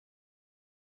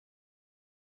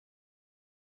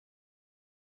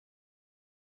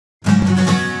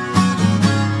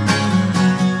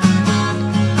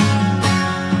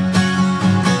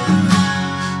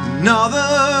all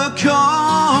the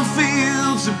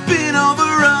cornfields have been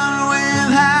overrun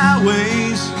with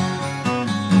highways.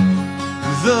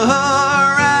 The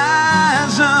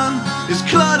horizon is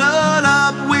cluttered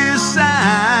up with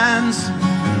signs.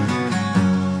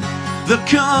 The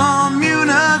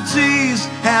communities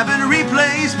have been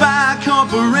replaced by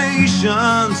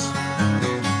corporations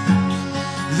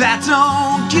that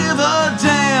don't give a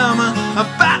damn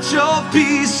about your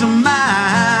peace of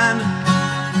mind.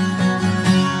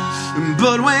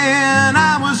 But when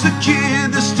I was a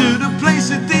kid, there stood a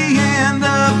place at the end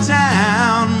of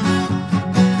town.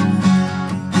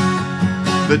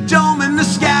 The dome in the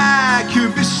sky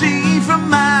could be seen from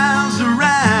miles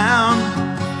around.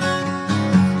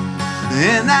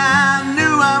 And I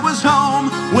knew I was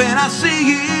home when I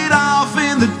see it off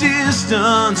in the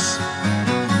distance.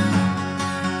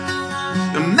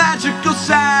 A magical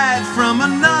sight from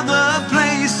another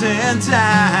place and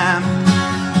time.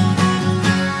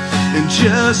 And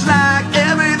just like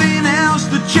everything else,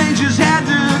 the changes had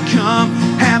to come.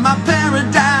 Had my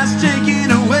paradise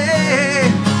taken away.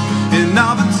 And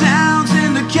all the towns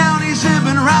and the counties have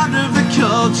been robbed of the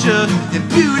culture. And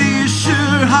beauty is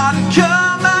sure hard to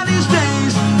come by these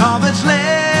days. All that's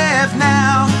left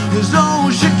now is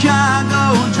old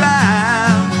Chicago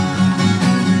Drive.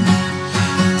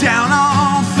 Down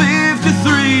on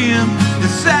 53 and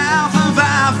south of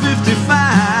I-55.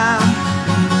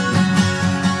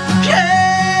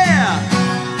 Yeah!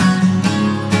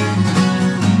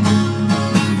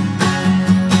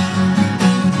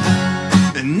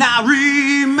 And I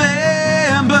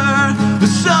remember the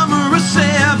summer of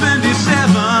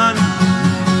 '77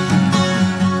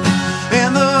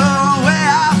 and the way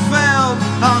I felt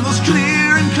on those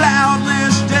clear and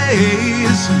cloudless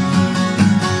days.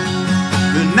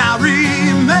 And I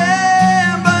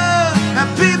remember that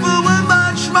people were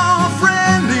much more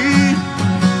friendly,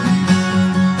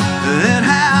 and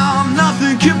how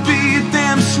nothing could beat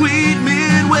them sweet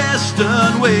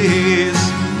Midwestern ways.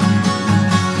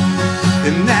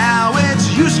 And now it's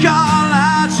used car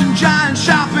lots and giant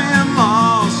shopping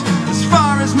malls as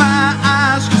far as my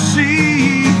eyes can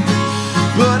see.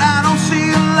 But I don't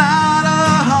see a lot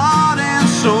of heart and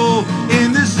soul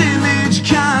in this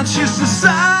image-conscious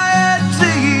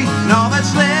society. And all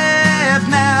that's left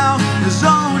now is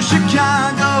old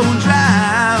Chicago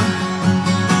Drive.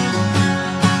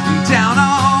 Down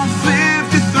on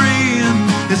 53 and